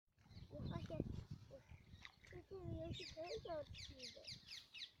是很想吃的。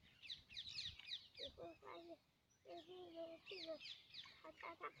以后发现这个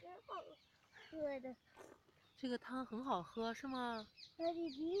它很好喝的。这个汤很好喝是吗？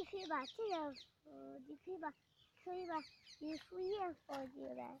你可以把这样，你可以把你树叶放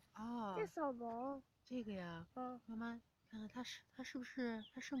进来。哦，这扫毛。这个呀，妈妈看看它是不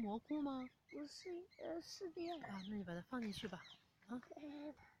是蘑菇吗？不是，是的呀。啊，那你把它放进去吧。啊。